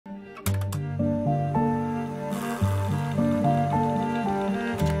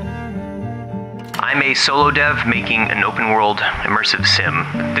I'm a solo dev making an open world immersive sim.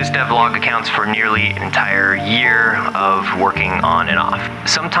 This devlog accounts for nearly an entire year of working on and off.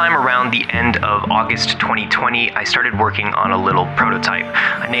 Sometime around the end of August 2020, I started working on a little prototype.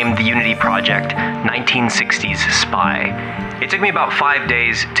 I named the Unity project 1960s Spy. It took me about 5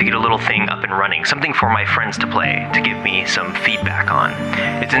 days to get a little thing up and running, something for my friends to play, to give me some feedback on.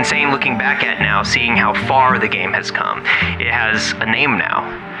 It's insane looking back at now, seeing how far the game has come. It has a name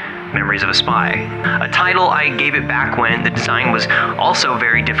now. Memories of a Spy. A title I gave it back when the design was also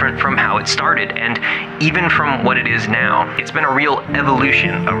very different from how it started, and even from what it is now. It's been a real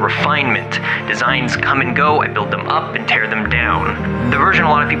evolution, a refinement. Designs come and go, I build them up and tear them down. The version a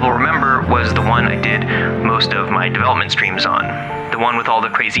lot of people remember was the one I did most of my development streams on. The one with all the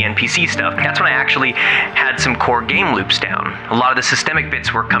crazy NPC stuff. That's when I actually had some core game loops down. A lot of the systemic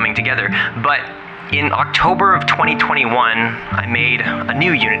bits were coming together, but in October of 2021, I made a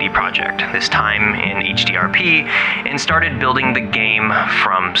new Unity project, this time in HDRP, and started building the game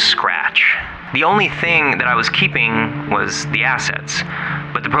from scratch. The only thing that I was keeping was the assets,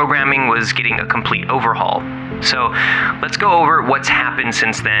 but the programming was getting a complete overhaul. So let's go over what's happened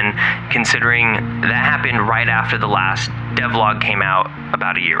since then, considering that happened right after the last devlog came out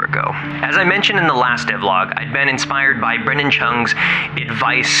about a year ago. As I mentioned in the last devlog, I'd been inspired by Brendan Chung's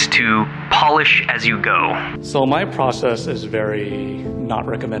advice to polish as you go. So my process is very not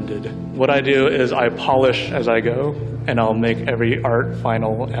recommended. What I do is I polish as I go, and I'll make every art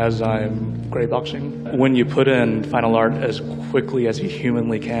final as I'm grayboxing. When you put in final art as quickly as you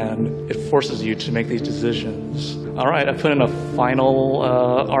humanly can, it forces you to make these decisions. All right, I put in a final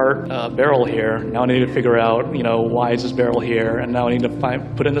art barrel here. Now I need to figure out, why is this barrel here? And now I need to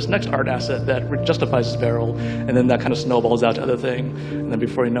put in this next art asset that justifies this barrel. And then that kind of snowballs out to other thing. And then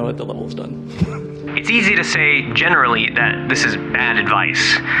before you know it, the level is done. It's easy to say generally that this is bad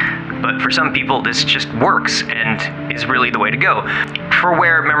advice, but for some people this just works and is really the way to go. For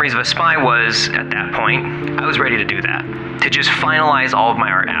where Memories of a Spy was at that point, I was ready to do that. To just finalize all of my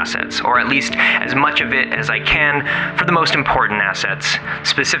art assets, or at least as much of it as I can for the most important assets,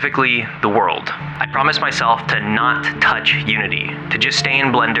 specifically the world. I promised myself to not touch Unity, to just stay in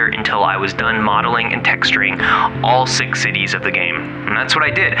Blender until I was done modeling and texturing all 6 cities of the game. And that's what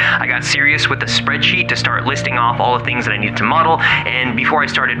I did. I got serious with a spreadsheet to start listing off all the things that I needed to model, and before I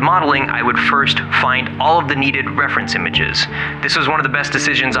started modeling, I would first find all of the needed reference images. This was one of the best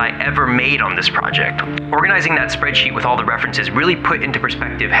decisions I ever made on this project. Organizing that spreadsheet with all the references really put into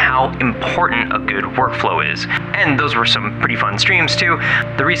perspective how important a good workflow is. And those were some pretty fun streams too.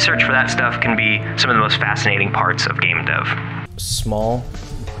 The research for that stuff can be some of the most fascinating parts of game dev. Small,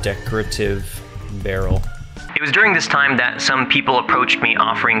 decorative barrel. It was during this time that some people approached me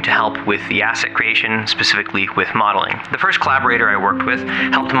offering to help with the asset creation, specifically with modeling. The first collaborator I worked with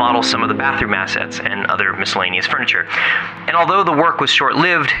helped model some of the bathroom assets and other miscellaneous furniture. And although the work was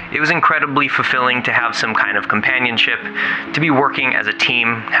short-lived, it was incredibly fulfilling to have some kind of companionship, to be working as a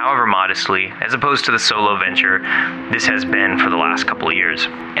team, however modestly, as opposed to the solo venture this has been for the last couple of years.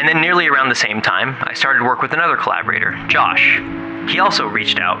 And then nearly around the same time, I started work with another collaborator, Josh. He also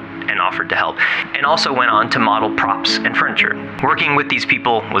reached out and offered to help, and also went on to model props and furniture. Working with these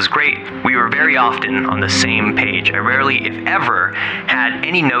people was great. We were very often on the same page. I rarely, if ever, had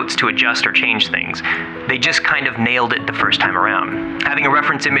any notes to adjust or change things. They just kind of nailed it the first time around. Having a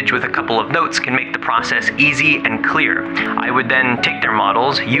reference image with a couple of notes can make the process easy and clear. I would then take their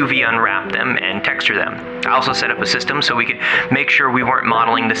models, UV unwrap them, and texture them. I also set up a system so we could make sure we weren't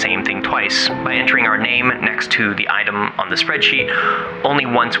modeling the same thing twice by entering our name next to the item on the spreadsheet only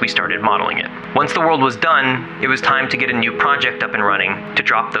once we started modeling it. Once the world was done, it was time to get a new project up and running to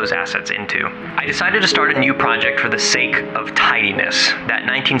drop those assets into. I decided to start a new project for the sake of tidiness. That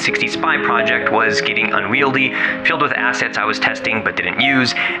 1960 Spy project was getting unwieldy, filled with assets I was testing but didn't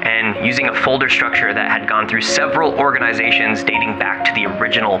use, and using a folder structure that had gone through several organizations dating back to the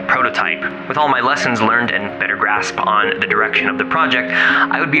original prototype. With all my lessons learned and better grasp on the direction of the project,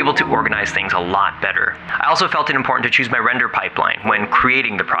 I would be able to organize things a lot better. I also felt it important to choose my render pipeline when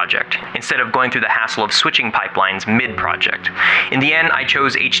creating the project, instead of going through the hassle of switching pipelines mid-project. In the end, I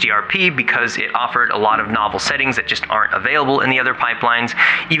chose HDRP because it offered a lot of novel settings that just aren't available in the other pipelines.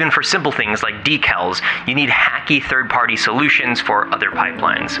 Even for simple things like decals, you need hacky third-party solutions for other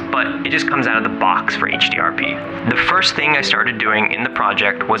pipelines, but it just comes out of the box for HDRP. The first thing I started doing in the project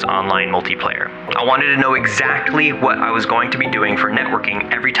project was online multiplayer. I wanted to know exactly what I was going to be doing for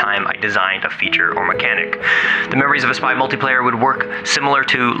networking every time I designed a feature or mechanic. The Memories of a Spy multiplayer would work similar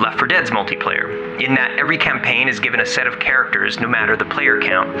to Left 4 Dead's multiplayer, in that every campaign is given a set of characters no matter the player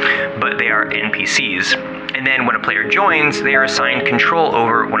count, but they are NPCs. And then when a player joins, they are assigned control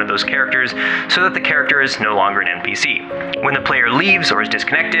over one of those characters so that the character is no longer an NPC. When the player leaves or is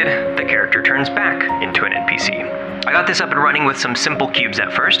disconnected, the character turns back into an NPC. I got this up and running with some simple cubes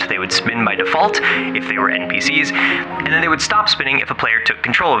at first. They would spin by default if they were NPCs, and then they would stop spinning if a player took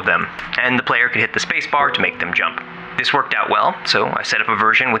control of them, and the player could hit the spacebar to make them jump. This worked out well, so I set up a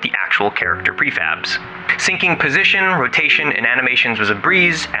version with the actual character prefabs. Syncing position, rotation, and animations was a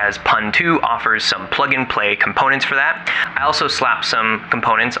breeze, as Pun 2 offers some plug-and-play components for that. I also slapped some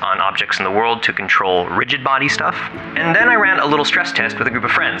components on objects in the world to control rigid body stuff. And then I ran a little stress test with a group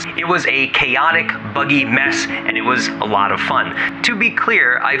of friends. It was a chaotic, buggy mess, and it was a lot of fun. To be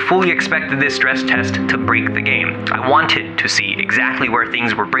clear, I fully expected this stress test to break the game. I wanted to see exactly where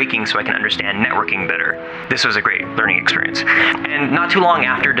things were breaking so I can understand networking better. This was a great learning experience. And not too long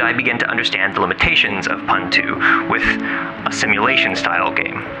after did I begin to understand the limitations of Pun 2 with a simulation style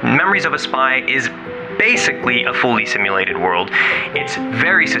game. Memories of a Spy is basically a fully simulated world. It's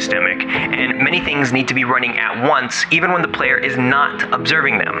very systemic, and many things need to be running at once even when the player is not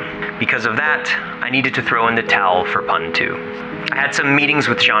observing them. Because of that, I needed to throw in the towel for Pun 2. I had some meetings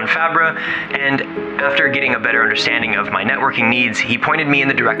with Jean Fabre, and after getting a better understanding of my networking needs, he pointed me in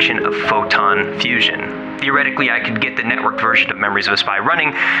the direction of photon fusion. Theoretically, I could get the networked version of Memories of a Spy running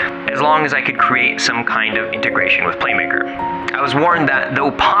as long as I could create some kind of integration with PlayMaker. I was warned that,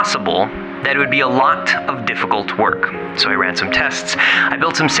 though possible, that it would be a lot of difficult work. So I ran some tests, I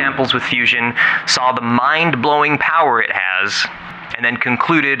built some samples with Fusion, saw the mind-blowing power it has, and then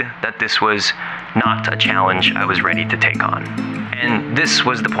concluded that this was not a challenge I was ready to take on. And this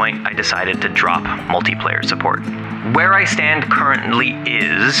was the point I decided to drop multiplayer support. Where I stand currently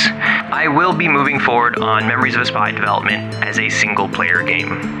is, I will be moving forward on Memories of a Spy development as a single-player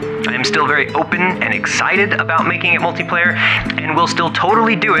game. I am still very open and excited about making it multiplayer, and will still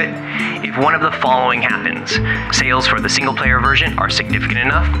totally do it if one of the following happens. Sales for the single-player version are significant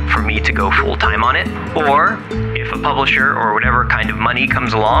enough for me to go full-time on it, or if a publisher or whatever kind of money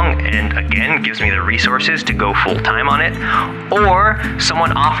comes along and again gives me the resources to go full-time on it, or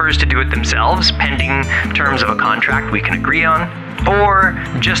someone offers to do it themselves pending terms of a contract we can agree on, or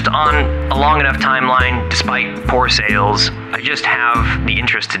just on a long enough timeline despite poor sales, I just have the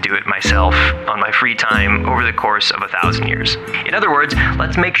interest to do it myself on my free time over the course of 1,000 years. In other words,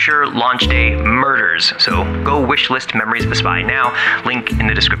 let's make sure launch day murders, so go wishlist Memories of a Spy now, link in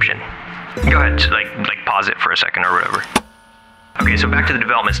the description. Go ahead, like pause it for a second or whatever. Okay, so back to the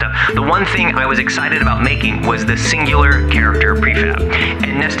development stuff. The one thing I was excited about making was the singular character prefab,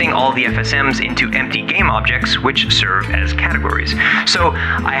 and nesting all the FSMs into empty game objects which serve as categories. So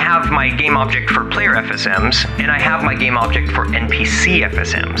I have my game object for player FSMs, and I have my game object for NPC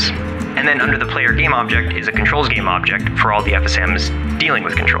FSMs. And then under the player game object is a controls game object for all the FSMs dealing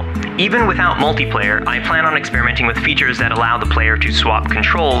with control. Even without multiplayer, I plan on experimenting with features that allow the player to swap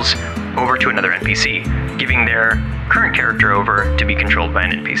controls over to another NPC, giving their current character over to be controlled by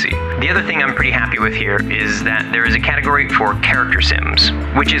an NPC. The other thing I'm pretty happy with here is that there is a category for character sims,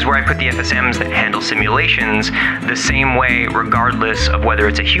 which is where I put the FSMs that handle simulations the same way regardless of whether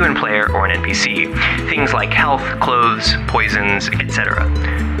it's a human player or an NPC. Things like health, clothes, poisons, etc.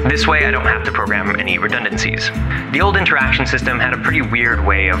 This way I don't have to program any redundancies. The old interaction system had a pretty weird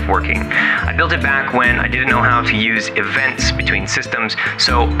way of working. I built it back when I didn't know how to use events between systems,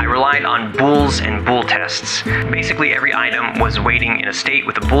 so I relied on bools and bool tests. Basically every item was waiting in a state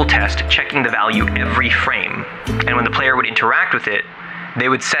with a bool test checking the value every frame. And when the player would interact with it, they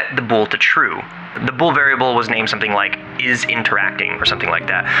would set the bool to true. The bool variable was named something like is interacting or something like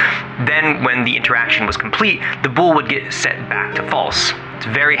that. Then when the interaction was complete, the bool would get set back to false. It's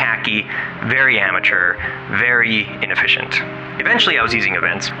very hacky, very amateur, very inefficient. Eventually I was using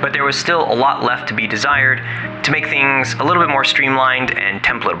events, but there was still a lot left to be desired to make things a little bit more streamlined and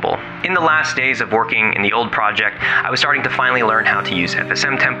templatable. In the last days of working in the old project, I was starting to finally learn how to use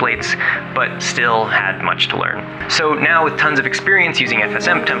FSM templates, but still had much to learn. So now with tons of experience using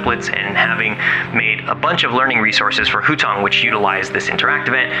FSM templates and having made a bunch of learning resources for Hutong which utilize this interact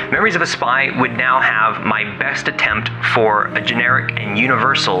event, Memories of a Spy would now have my best attempt for a generic and universal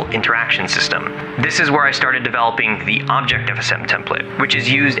universal interaction system. This is where I started developing the Object FSM template, which is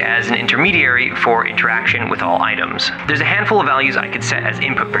used as an intermediary for interaction with all items. There's a handful of values I could set as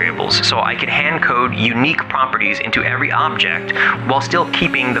input variables, so I could hand code unique properties into every object while still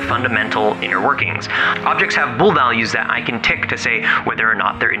keeping the fundamental inner workings. Objects have bool values that I can tick to say whether or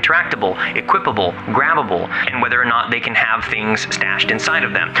not they're interactable, equipable, grabbable, and whether or not they can have things stashed inside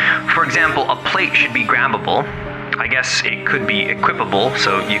of them. For example, a plate should be grabbable. I guess it could be equipable,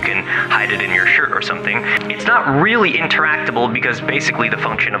 so you can hide it in your shirt or something. It's not really interactable because basically the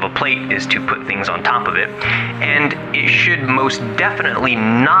function of a plate is to put things on top of it. And it should most definitely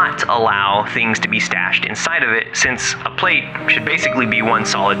not allow things to be stashed inside of it, since a plate should basically be one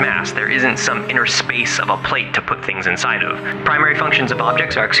solid mass. There isn't some inner space of a plate to put things inside of. Primary functions of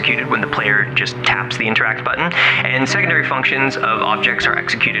objects are executed when the player just taps the interact button, and secondary functions of objects are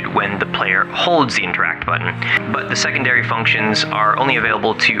executed when the player holds the interact button. But the secondary functions are only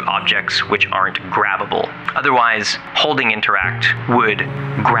available to objects which aren't grabbable. Otherwise, holding interact would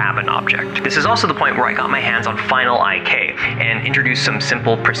grab an object. This is also the point where I got my hands on Final IK and introduced some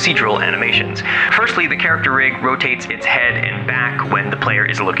simple procedural animations. Firstly, the character rig rotates its head and back when the player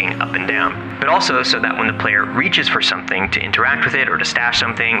is looking up and down, but also so that when the player reaches for something to interact with it, or to stash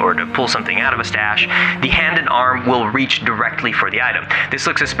something, or to pull something out of a stash, the hand and arm will reach directly for the item. This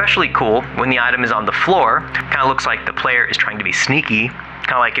looks especially cool when the item is on the floor. Kind of looks like the player is trying to be sneaky,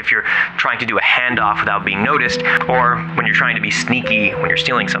 kind of like if you're trying to do a handoff without being noticed, or when you're trying to be sneaky when you're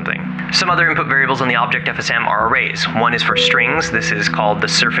stealing something. Some other input variables on the Object FSM are arrays. One is for strings. This is called the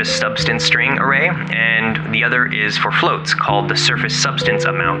surface substance string array, and the other is for floats, called the surface substance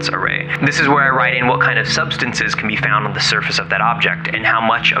amounts array. This is where I write in what kind of substances can be found on the surface of that object and how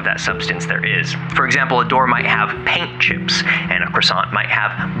much of that substance there is. For example, a door might have paint chips, and a croissant might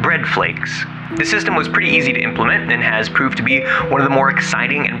have bread flakes. The system was pretty easy to implement and has proved to be one of the more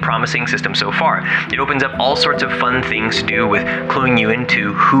exciting and promising systems so far. It opens up all sorts of fun things to do with cluing you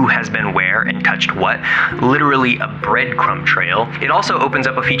into who has been where and touched what, literally a breadcrumb trail. It also opens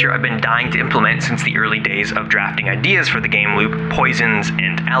up a feature I've been dying to implement since the early days of drafting ideas for the game loop: poisons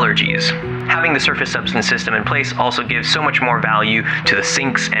and allergies. Having the surface substance system in place also gives so much more value to the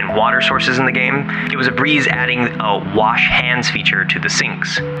sinks and water sources in the game. It was a breeze adding a wash hands feature to the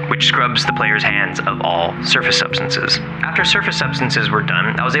sinks, which scrubs the player's hands of all surface substances. After surface substances were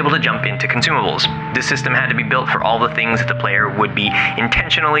done, I was able to jump into consumables. This system had to be built for all the things that the player would be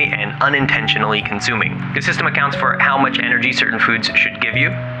intentionally and unintentionally consuming. The system accounts for how much energy certain foods should give you,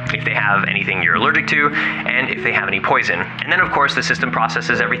 if they have anything you're allergic to, and if they have any poison. And then of course the system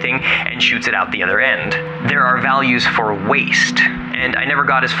processes everything and shoots it out the other end. There are values for waste, and I never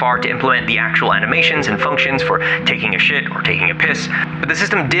got as far to implement the actual animations and functions for taking a shit or taking a piss, but the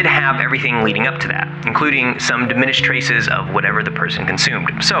system did have everything leading up to that, including some diminished traces of whatever the person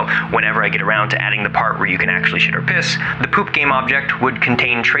consumed. So whenever I get around to adding the part where you can actually shit or piss, the poop game object would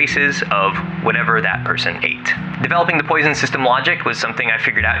contain traces of whatever that person ate. Developing the poison system logic was something I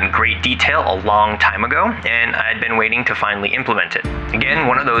figured out in great detail a long time ago, and I'd been waiting to finally implement it. Again,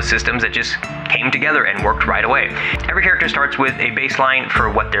 one of those systems that just came together and worked right away. Every character starts with a baseline for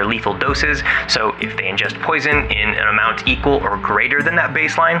what their lethal dose is, so if they ingest poison in an amount equal or greater than that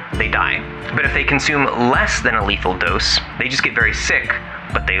baseline, they die. But if they consume less than a lethal dose, they just get very sick,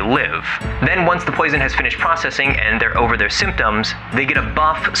 but they live. Then once the poison has finished processing and they're over their symptoms, they get a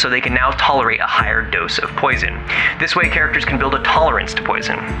buff so they can now tolerate a higher dose of poison. This way characters can build a tolerance to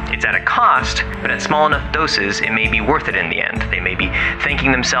poison. It's at a cost, but at small enough doses it may be worth it in the end. They may be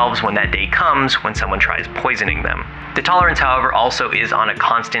thanking themselves when that day comes when someone tries poisoning them. The tolerance, however, also is on a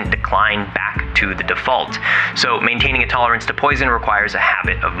constant decline back to the default, so maintaining a tolerance to poison requires a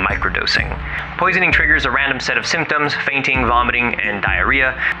habit of microdosing. Poisoning triggers a random set of symptoms: fainting, vomiting, and diarrhea.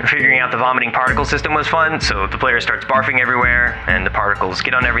 Figuring out the vomiting particle system was fun, so the player starts barfing everywhere and the particles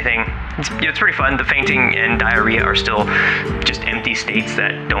get on everything. It's pretty fun. The fainting and diarrhea are still just empty states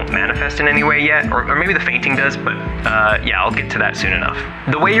that don't manifest in any way yet, or maybe the fainting does, but yeah, I'll get to that soon enough.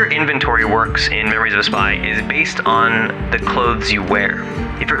 The way your inventory works in Memories of a Spy is based on the clothes you wear.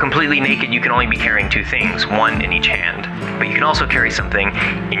 If you're completely naked, you can only be carrying two things, one in each hand, but you can also carry something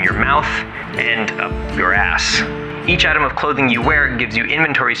in your mouth and up your ass. Each item of clothing you wear gives you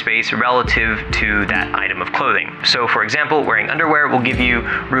inventory space relative to that item of clothing. So for example, wearing underwear will give you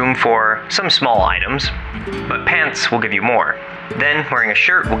room for some small items, but pants will give you more. Then wearing a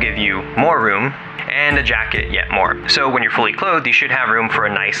shirt will give you more room, and a jacket yet more. So when you're fully clothed, you should have room for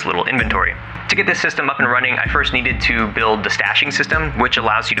a nice little inventory. To get this system up and running, I first needed to build the stashing system, which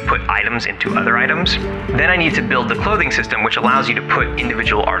allows you to put items into other items. Then I need to build the clothing system, which allows you to put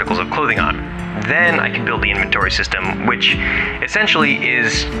individual articles of clothing on. Then I can build the inventory system, which essentially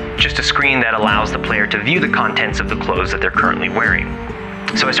is just a screen that allows the player to view the contents of the clothes that they're currently wearing.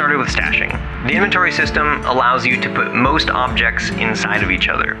 So I started with stashing. The inventory system allows you to put most objects inside of each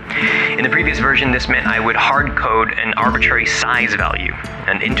other. In the previous version, this meant I would hard code an arbitrary size value,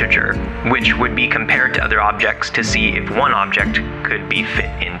 an integer, which would be compared to other objects to see if one object could be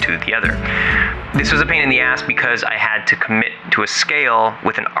fit into the other. This was a pain in the ass because I had to commit to a scale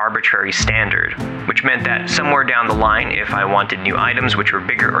with an arbitrary standard, which meant that somewhere down the line, if I wanted new items which were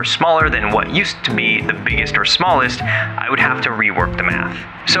bigger or smaller than what used to be the biggest or smallest, I would have to rework the math.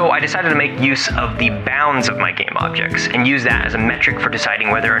 So I decided to make use of the bounds of my game objects and use that as a metric for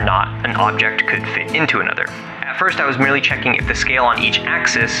deciding whether or not an object could fit into another. At first I was merely checking if the scale on each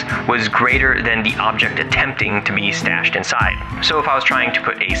axis was greater than the object attempting to be stashed inside. So if I was trying to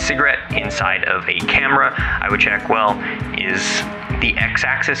put a cigarette inside of a camera, I would check, well, is the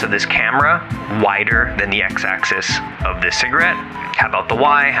x-axis of this camera wider than the x-axis of this cigarette? How about the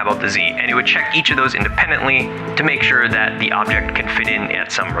y? How about the z? And it would check each of those independently to make sure that the object can fit in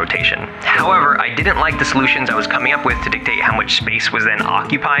at some rotation. However, I didn't like the solutions I was coming up with to dictate how much space was then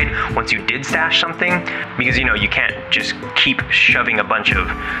occupied once you did stash something, because you can't just keep shoving a bunch of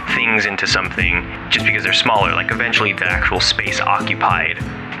things into something just because they're smaller. Like eventually the actual space occupied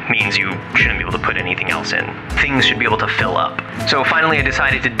means you shouldn't be able to put anything else in. Things should be able to fill up. So finally I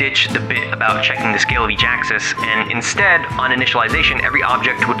decided to ditch the bit about checking the scale of each axis, and instead, on initialization, every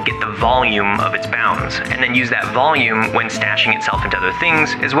object would get the volume of its bounds, and then use that volume when stashing itself into other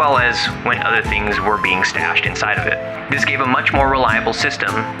things, as well as when other things were being stashed inside of it. This gave a much more reliable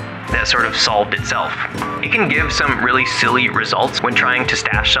system that sort of solved itself. It can give some really silly results when trying to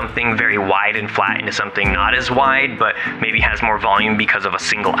stash something very wide and flat into something not as wide, but maybe has more volume because of a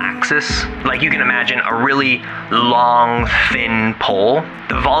single axis. Like you can imagine a really long, thin pole.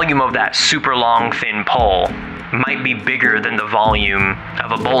 The volume of that super long, thin pole might be bigger than the volume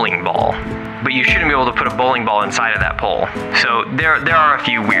of a bowling ball, but you shouldn't be able to put a bowling ball inside of that pole. So there are a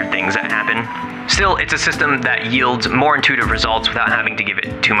few weird things that happen. Still, it's a system that yields more intuitive results without having to give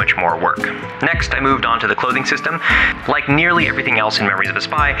it too much more work. Next, I moved on to the clothing system. Like nearly everything else in Memories of a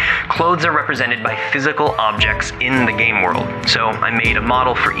Spy, clothes are represented by physical objects in the game world. So I made a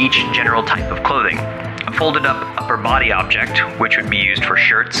model for each general type of clothing. A folded up upper body object, which would be used for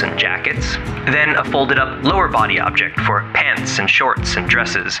shirts and jackets. Then a folded up lower body object for pants and shorts and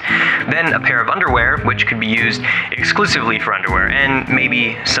dresses. Then a pair of underwear, which could be used exclusively for underwear and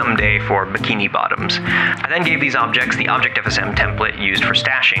maybe someday for bikini bottoms. I then gave these objects the Object FSM template used for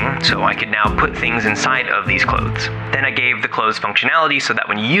stashing, so I could now put things inside of these clothes. Then I gave the clothes functionality so that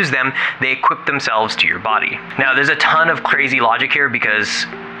when you use them, they equip themselves to your body. Now there's a ton of crazy logic here because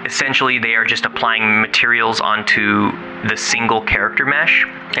essentially they are just applying materials onto the single character mesh,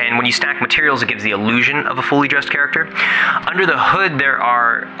 and when you stack materials it gives the illusion of a fully dressed character. Under the hood there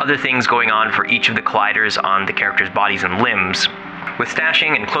are other things going on for each of the colliders on the characters' bodies and limbs. With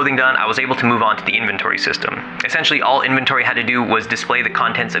stashing and clothing done, I was able to move on to the inventory system. Essentially, all inventory had to do was display the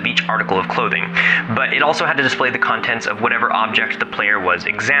contents of each article of clothing, but it also had to display the contents of whatever object the player was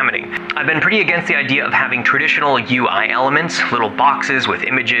examining. I've been pretty against the idea of having traditional UI elements, little boxes with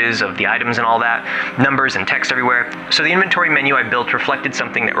images of the items and all that, numbers and text everywhere, so the inventory menu I built reflected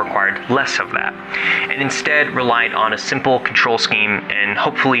something that required less of that, and instead relied on a simple control scheme and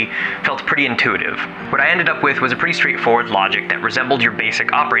hopefully felt pretty intuitive. What I ended up with was a pretty straightforward logic that resembled your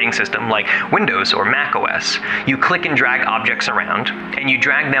basic operating system like Windows or Mac OS. You click and drag objects around, and you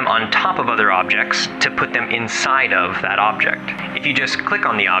drag them on top of other objects to put them inside of that object. If you just click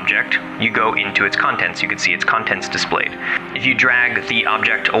on the object, you go into its contents. You can see its contents displayed. If you drag the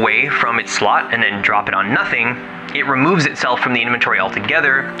object away from its slot and then drop it on nothing, it removes itself from the inventory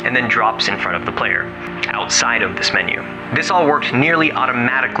altogether and then drops in front of the player, outside of this menu. This all worked nearly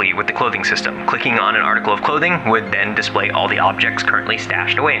automatically with the clothing system. Clicking on an article of clothing would then display all the objects currently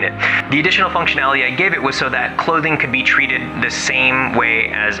stashed away in it. The additional functionality I gave it was so that clothing could be treated the same way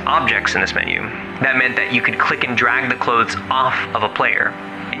as objects in this menu. That meant that you could click and drag the clothes off of a player,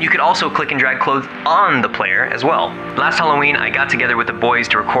 and And you could also click and drag clothes on the player as well. Last Halloween, I got together with the boys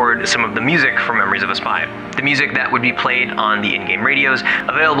to record some of the music for Memories of a Spy. The music that would be played on the in-game radios,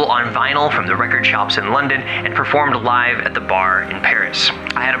 available on vinyl from the record shops in London, and performed live at the bar in Paris.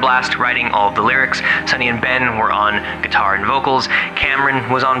 I had a blast writing all of the lyrics. Sonny and Ben were on guitar and vocals, Cameron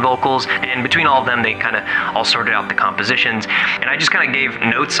was on vocals, and between all of them they kind of all sorted out the compositions, and I just kind of gave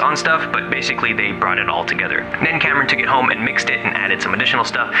notes on stuff, but basically they brought it all together. Then Cameron took it home and mixed it and added some additional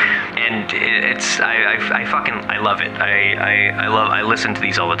stuff, and I love it. I listen to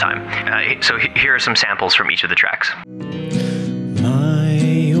these all the time. So here are some samples from each of the tracks.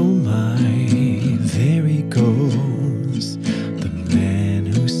 My, oh my, there he goes, the man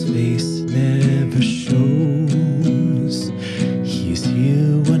whose face never shows. He's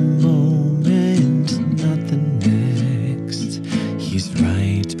here one moment, not the next. He's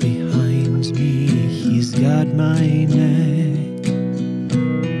right behind me, he's got my neck.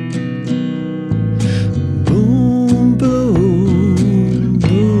 Boom, boom,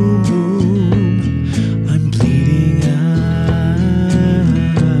 boom, boom, I'm bleeding out.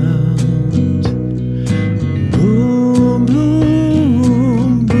 Boom,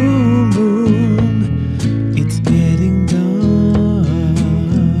 boom, boom, boom, it's getting dark.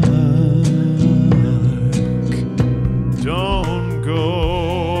 Don't go,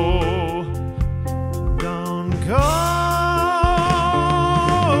 don't go.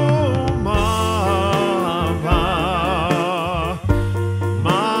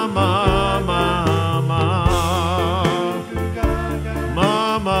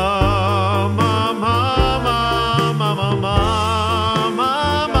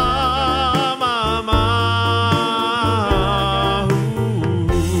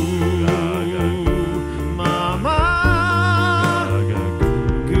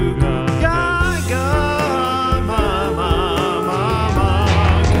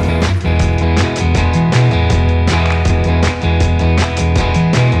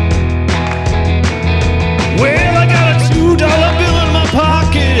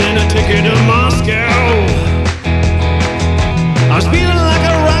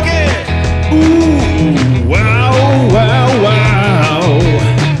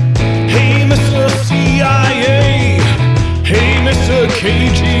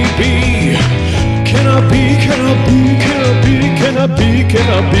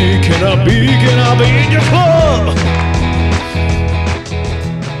 Can I be in your club?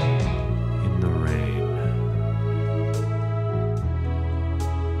 In the rain.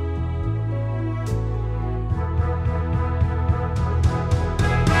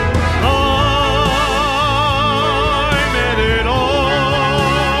 I'm at it all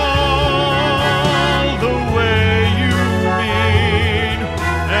the way you mean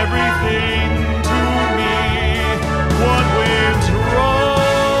everything to me. What went wrong?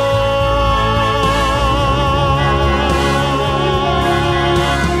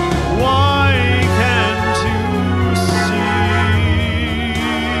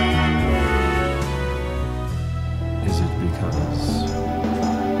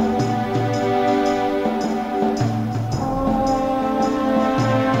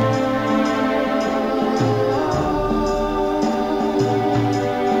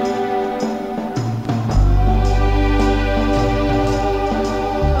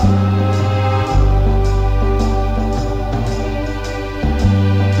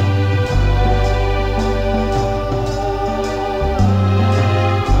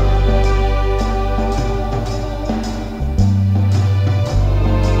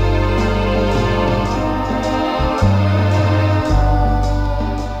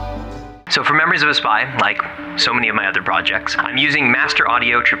 So for Memories of a Spy, like so many of my other projects, I'm using Master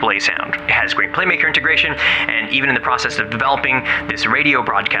Audio AAA sound. It has great PlayMaker integration, and even in the process of developing this radio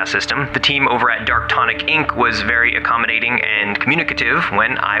broadcast system, the team over at Dark Tonic Inc. was very accommodating and communicative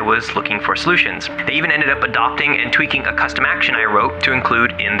when I was looking for solutions. They even ended up adopting and tweaking a custom action I wrote to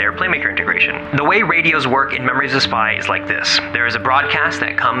include in their PlayMaker integration. The way radios work in Memories of a Spy is like this. There is a broadcast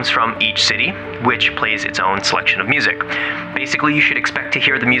that comes from each city, which plays its own selection of music. Basically, you should expect to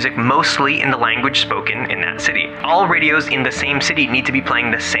hear the music mostly in the language spoken in that city. All radios in the same city need to be playing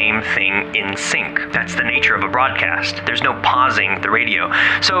the same thing in sync. That's the nature of a broadcast. There's no pausing the radio.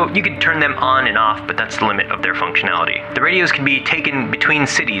 So you can turn them on and off, but that's the limit of their functionality. The radios can be taken between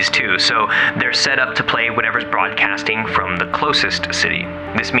cities too, so they're set up to play whatever's broadcasting from the closest city.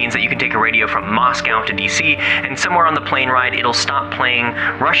 This means that you can take a radio from Moscow to DC, and somewhere on the plane ride it'll stop playing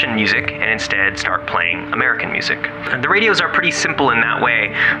Russian music and instead start playing American music. The radios are pretty simple in that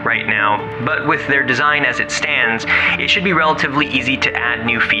way right now. now, but with their design as it stands, it should be relatively easy to add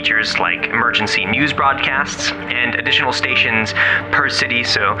new features like emergency news broadcasts and additional stations per city,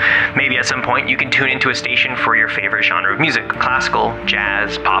 so maybe at some point you can tune into a station for your favorite genre of music, classical,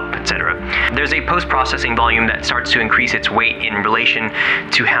 jazz, pop, etc. There's a post-processing volume that starts to increase its weight in relation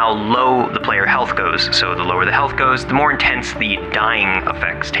to how low the player health goes, so the lower the health goes, the more intense the dying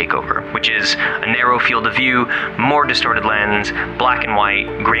effects take over, which is a narrow field of view, more distorted lens, black and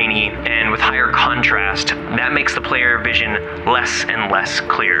white, grainy, and with higher contrast, that makes the player vision less and less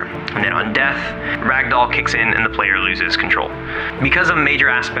clear. And then on death, ragdoll kicks in and the player loses control. Because a major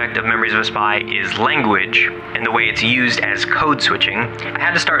aspect of Memories of a Spy is language and the way it's used as code switching, I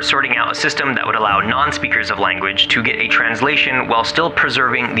had to start sorting out a system that would allow non-speakers of language to get a translation while still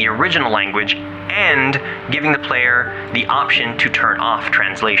preserving the original language and giving the player the option to turn off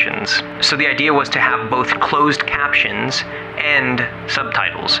translations. So the idea was to have both closed captions and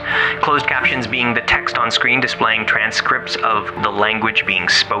subtitles. Closed captions being the text on screen displaying transcripts of the language being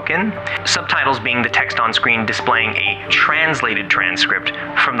spoken, subtitles being the text on screen displaying a translated transcript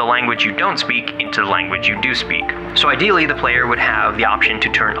from the language you don't speak into the language you do speak. So ideally, the player would have the option to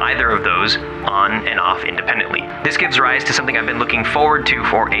turn either of those on and off independently. This gives rise to something I've been looking forward to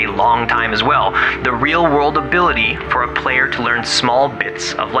for a long time as well, the real-world ability for a player to learn small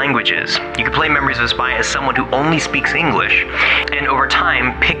bits of languages. You could play Memories of a Spy as someone who only speaks English, and over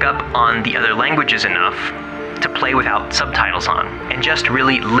time pick up on the other languages enough to play without subtitles on, and just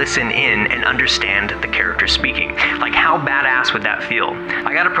really listen in and understand the character speaking. Like, how badass would that feel?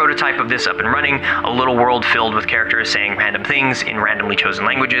 I got a prototype of this up and running, a little world filled with characters saying random things in randomly chosen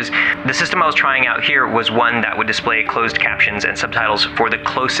languages. The system I was trying out here was one that would display closed captions and subtitles for the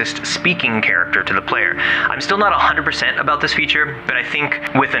closest speaking character to the player. I'm still not 100% about this feature, but I think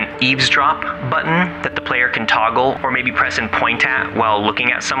with an eavesdrop button that the player can toggle or maybe press and point at while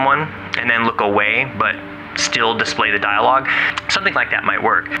looking at someone and then look away, but still display the dialogue, something like that might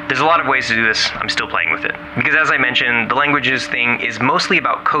work. There's a lot of ways to do this. I'm still playing with it. Because as I mentioned, the languages thing is mostly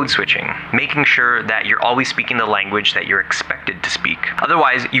about code switching, making sure that you're always speaking the language that you're expected to speak.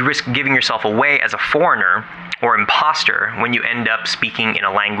 Otherwise, you risk giving yourself away as a foreigner or imposter when you end up speaking in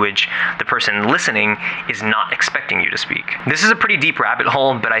a language the person listening is not expecting you to speak. This is a pretty deep rabbit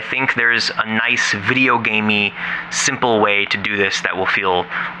hole, but I think there's a nice video gamey, simple way to do this that will feel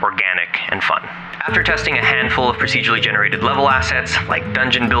organic and fun. After testing a handful of procedurally generated level assets, like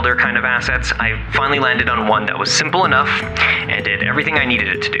dungeon builder kind of assets, I finally landed on one that was simple enough and did everything I needed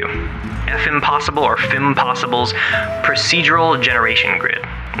it to do. Fimpossible or Fimpossible's procedural generation grid.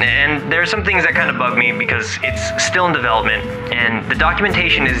 And there are some things that kind of bug me because it's still in development and the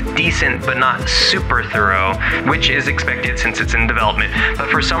documentation is decent but not super thorough, which is expected since it's in development. But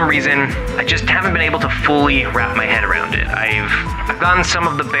for some reason, I just haven't been able to fully wrap my head around it. I've gotten some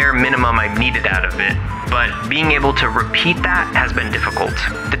of the bare minimum I've needed out of it, but being able to repeat that has been difficult.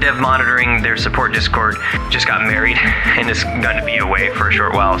 The dev monitoring their support Discord just got married and is going to be away for a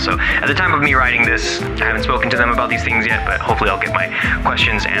short while. So at the time of me writing this, I haven't spoken to them about these things yet, but hopefully I'll get my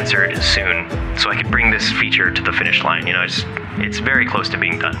questions answered soon so I can bring this feature to the finish line. You know, it's very close to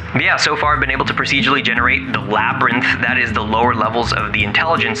being done. But yeah, so far I've been able to procedurally generate the labyrinth that is the lower levels of the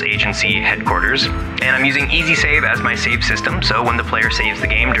intelligence agency headquarters, and I'm using Easy Save as my save system, so when the player saves the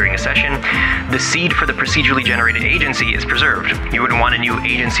game during a session, the seed for the procedurally generated agency is preserved. You wouldn't want a new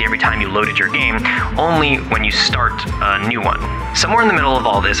agency every time you loaded your game, only when you start a new one. Somewhere in the middle of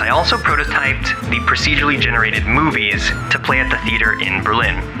all this, I also prototyped the procedurally generated movies to play at the theater in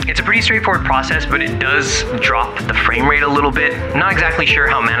Berlin. It's a pretty straightforward process, but it does drop the frame rate a little bit. Not exactly sure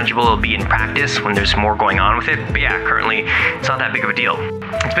how manageable it'll be in practice when there's more going on with it, but yeah, currently it's not that big of a deal.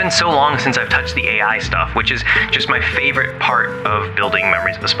 It's been so long since I've touched the AI stuff, which is just my favorite part of building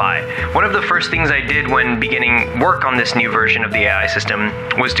Memories of a Spy. One of the first things I did when beginning work on this new version of the AI system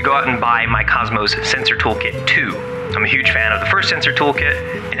was to go out and buy my Cosmos Sensor Toolkit 2. I'm a huge fan of the first sensor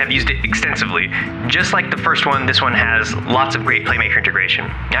toolkit and have used it extensively. Just like the first one, this one has lots of great PlayMaker integration.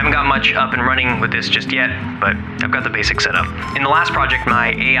 I haven't got much up and running with this just yet, but I've got the basics set up. In the last project,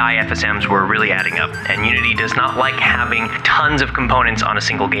 my AI FSMs were really adding up, and Unity does not like having tons of components on a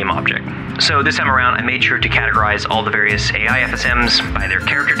single game object. So this time around, I made sure to categorize all the various AI FSMs by their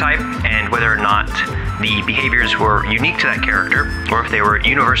character type and whether or not the behaviors were unique to that character, or if they were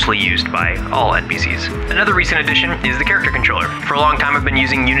universally used by all NPCs. Another recent addition is the character controller. For a long time I've been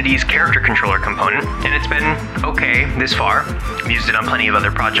using Unity's character controller component, and it's been okay this far. I've used it on plenty of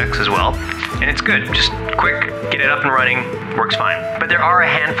other projects as well, and it's good. Just quick, get it up and running, works fine. But there are a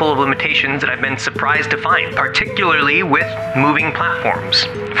handful of limitations that I've been surprised to find, particularly with moving platforms.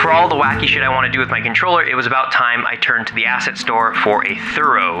 For all the wacky shit I want to do with my controller, it was about time I turned to the asset store for a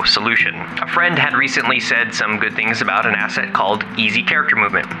thorough solution. A friend had recently said some good things about an asset called Easy Character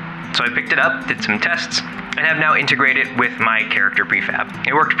Movement. So I picked it up, did some tests, and have now integrated it with my character prefab.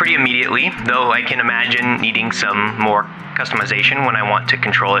 It worked pretty immediately, though I can imagine needing some more customization when I want to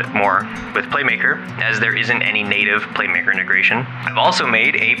control it more with PlayMaker, as there isn't any native PlayMaker integration. I've also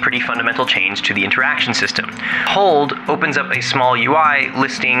made a pretty fundamental change to the interaction system. Hold opens up a small UI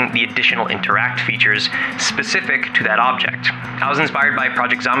listing the additional interact features specific to that object. I was inspired by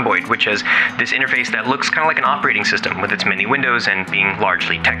Project Zomboid, which has this interface that looks kind of like an operating system with its many windows and being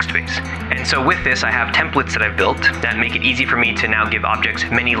largely text-based. And so with this, I have templates that I've built that make it easy for me to now give objects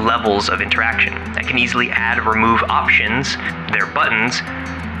many levels of interaction. I can easily add or remove options, their buttons,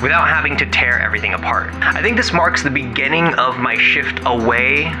 without having to tear everything apart. I think this marks the beginning of my shift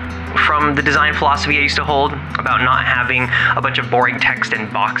away from the design philosophy I used to hold about not having a bunch of boring text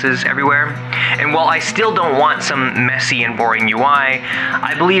and boxes everywhere. And while I still don't want some messy and boring UI,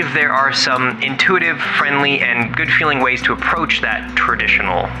 I believe there are some intuitive, friendly, and good-feeling ways to approach that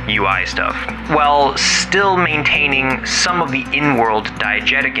traditional UI stuff, while still maintaining some of the in-world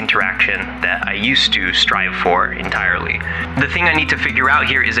diegetic interaction that I used to strive for entirely. The thing I need to figure out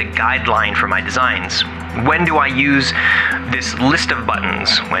here is a guideline for my designs. When do I use this list of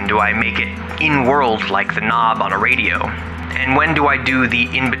buttons? When do I make it in-world like the knob on a radio? And when do I do the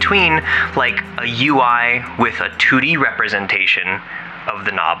in-between like a UI with a 2D representation of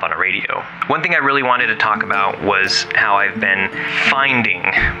the knob on a radio? One thing I really wanted to talk about was how I've been finding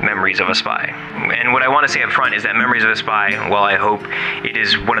Memories of a Spy. And what I want to say up front is that Memories of a Spy, while I hope it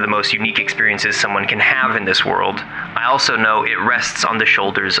is one of the most unique experiences someone can have in this world, I also know it rests on the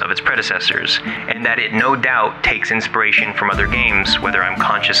shoulders of its predecessors, and that it no doubt takes inspiration from other games, whether I'm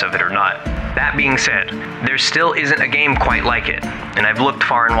conscious of it or not. That being said, there still isn't a game quite like it, and I've looked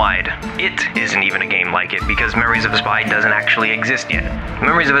far and wide. It isn't even a game like it, because Memories of a Spy doesn't actually exist yet.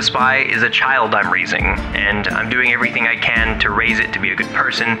 Memories of a Spy is a child I'm raising, and I'm doing everything I can to raise it to be a good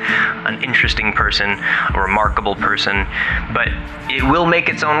person, an interesting person, a remarkable person, but it will make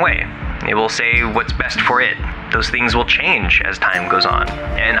its own way. It will say what's best for it. Those things will change as time goes on,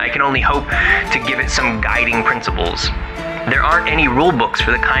 and I can only hope to give it some guiding principles. There aren't any rule books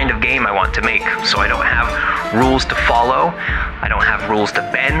for the kind of game I want to make, so I don't have rules to follow, I don't have rules to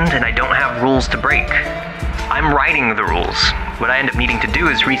bend, and I don't have rules to break. I'm writing the rules. What I end up needing to do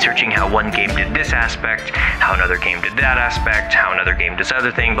is researching how one game did this aspect, how another game did that aspect, how another game does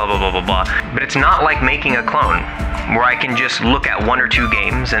other thing, blah, blah, blah, blah, blah. But it's not like making a clone, where I can just look at one or two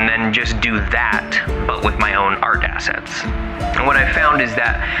games and then just do that, but with my own art assets. And what I found is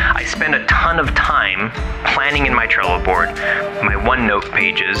that I spend a ton of time planning in my Trello board, my OneNote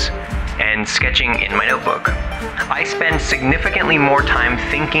pages, and sketching in my notebook. I spend significantly more time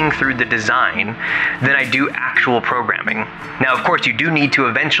thinking through the design than I do actual programming. Now, of course, you do need to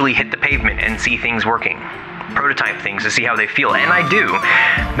eventually hit the pavement and see things working. Prototype things to see how they feel, and I do.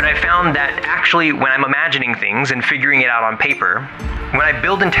 But I found that actually when I'm imagining things and figuring it out on paper, when I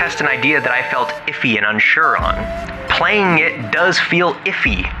build and test an idea that I felt iffy and unsure on, playing it does feel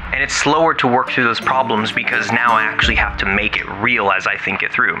iffy, and it's slower to work through those problems because now I actually have to make it real as I think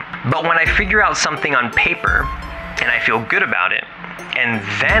it through. But when I figure out something on paper, and I feel good about it, and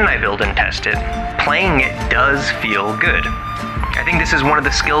then I build and test it, playing it does feel good. I think this is one of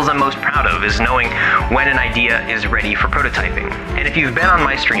the skills I'm most proud of, is knowing when an idea is ready for prototyping. And if you've been on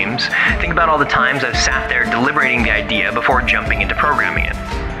my streams, think about all the times I've sat there deliberating the idea before jumping into programming it.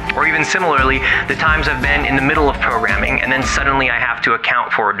 Or even similarly, the times I've been in the middle of programming and then suddenly I have to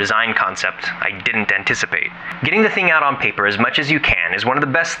account for a design concept I didn't anticipate. Getting the thing out on paper as much as you can is one of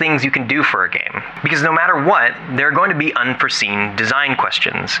the best things you can do for a game. Because no matter what, there are going to be unforeseen design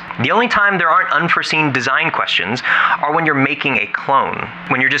questions. The only time there aren't unforeseen design questions are when you're making a clone,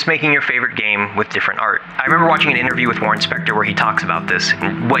 when you're just making your favorite game with different art. I remember watching an interview with Warren Spector where he talks about this,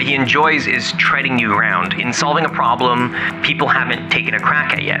 and what he enjoys is treading you around in solving a problem people haven't taken a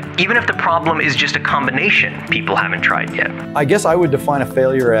crack at yet. Even if the problem is just a combination people haven't tried yet. I guess I would define a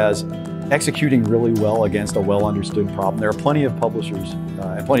failure as executing really well against a well-understood problem. There are plenty of publishers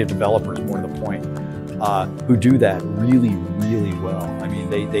and plenty of developers, more to the point, who do that really, really well. I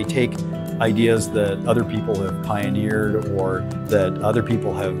mean, they take ideas that other people have pioneered or that other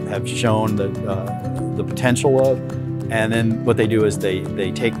people have shown that the potential of. And then what they do is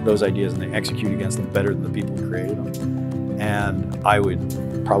they take those ideas and they execute against them better than the people who created them. And I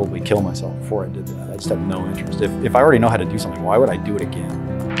would probably kill myself before I did that. I just have no interest. If I already know how to do something, why would I do it again?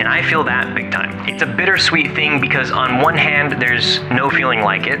 And I feel that big time. It's a bittersweet thing because on one hand, there's no feeling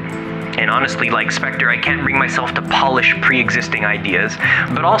like it. And honestly, like Spectre, I can't bring myself to polish pre-existing ideas.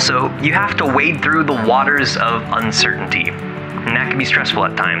 But also, you have to wade through the waters of uncertainty. And that can be stressful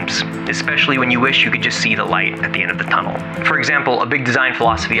at times, especially when you wish you could just see the light at the end of the tunnel. For example, a big design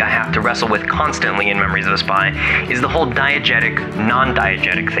philosophy I have to wrestle with constantly in Memories of a Spy is the whole diegetic,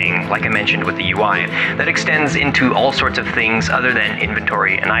 non-diegetic thing, like I mentioned with the UI, that extends into all sorts of things other than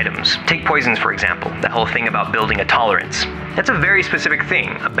inventory and items. Take poisons, for example, that whole thing about building a tolerance. That's a very specific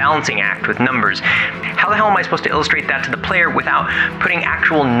thing, a balancing act with numbers. How the hell am I supposed to illustrate that to the player without putting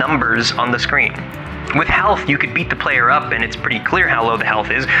actual numbers on the screen? With health, you could beat the player up and it's pretty clear how low the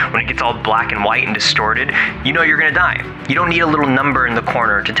health is. When it gets all black and white and distorted, you know you're gonna die. You don't need a little number in the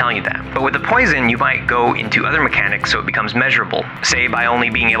corner to tell you that. But with the poison, you might go into other mechanics so it becomes measurable. Say by only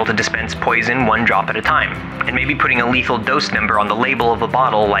being able to dispense poison 1 drop at a time. And maybe putting a lethal dose number on the label of a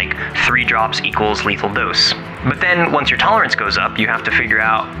bottle like 3 drops equals lethal dose. But then once your tolerance goes up, you have to figure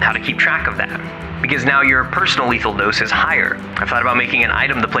out how to keep track of that. Because now your personal lethal dose is higher. I've thought about making an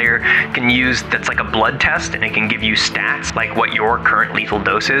item the player can use that's like a blood test and it can give you stats like what your current lethal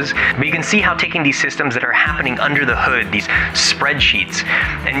dose is. But you can see how taking these systems that are happening under the hood, these spreadsheets,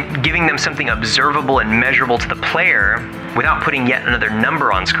 and giving them something observable and measurable to the player without putting yet another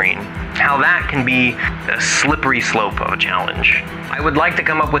number on screen, how that can be a slippery slope of a challenge. I would like to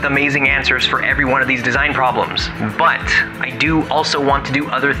come up with amazing answers for every one of these design problems, but I do also want to do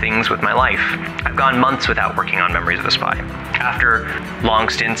other things with my life. I've gone months without working on Memories of a Spy, after long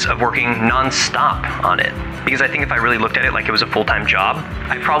stints of working non-stop on it. Because I think if I really looked at it like it was a full-time job,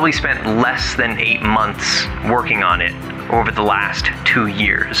 I probably spent less than 8 months working on it over the last 2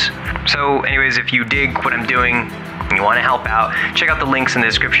 years. So anyways, if you dig what I'm doing, and you want to help out, check out the links in the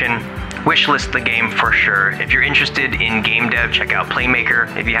description. Wishlist the game for sure. If you're interested in game dev, check out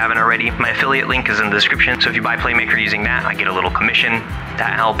PlayMaker if you haven't already. My affiliate link is in the description, so if you buy PlayMaker using that, I get a little commission.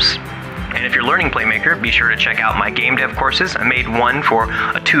 That helps. And if you're learning PlayMaker, be sure to check out my game dev courses. I made one for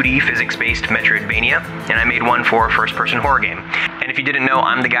a 2D physics-based Metroidvania, and I made one for a first-person horror game. And if you didn't know,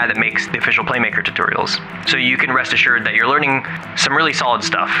 I'm the guy that makes the official PlayMaker tutorials. So you can rest assured that you're learning some really solid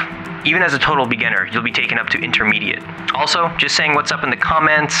stuff. Even as a total beginner, you'll be taken up to intermediate. Also, just saying what's up in the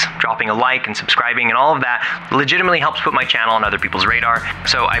comments, dropping a like and subscribing and all of that legitimately helps put my channel on other people's radar,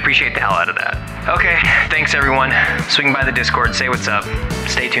 so I appreciate the hell out of that. Okay, thanks everyone. Swing by the Discord, say what's up.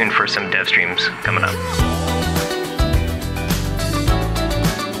 Stay tuned for some dev streams coming up.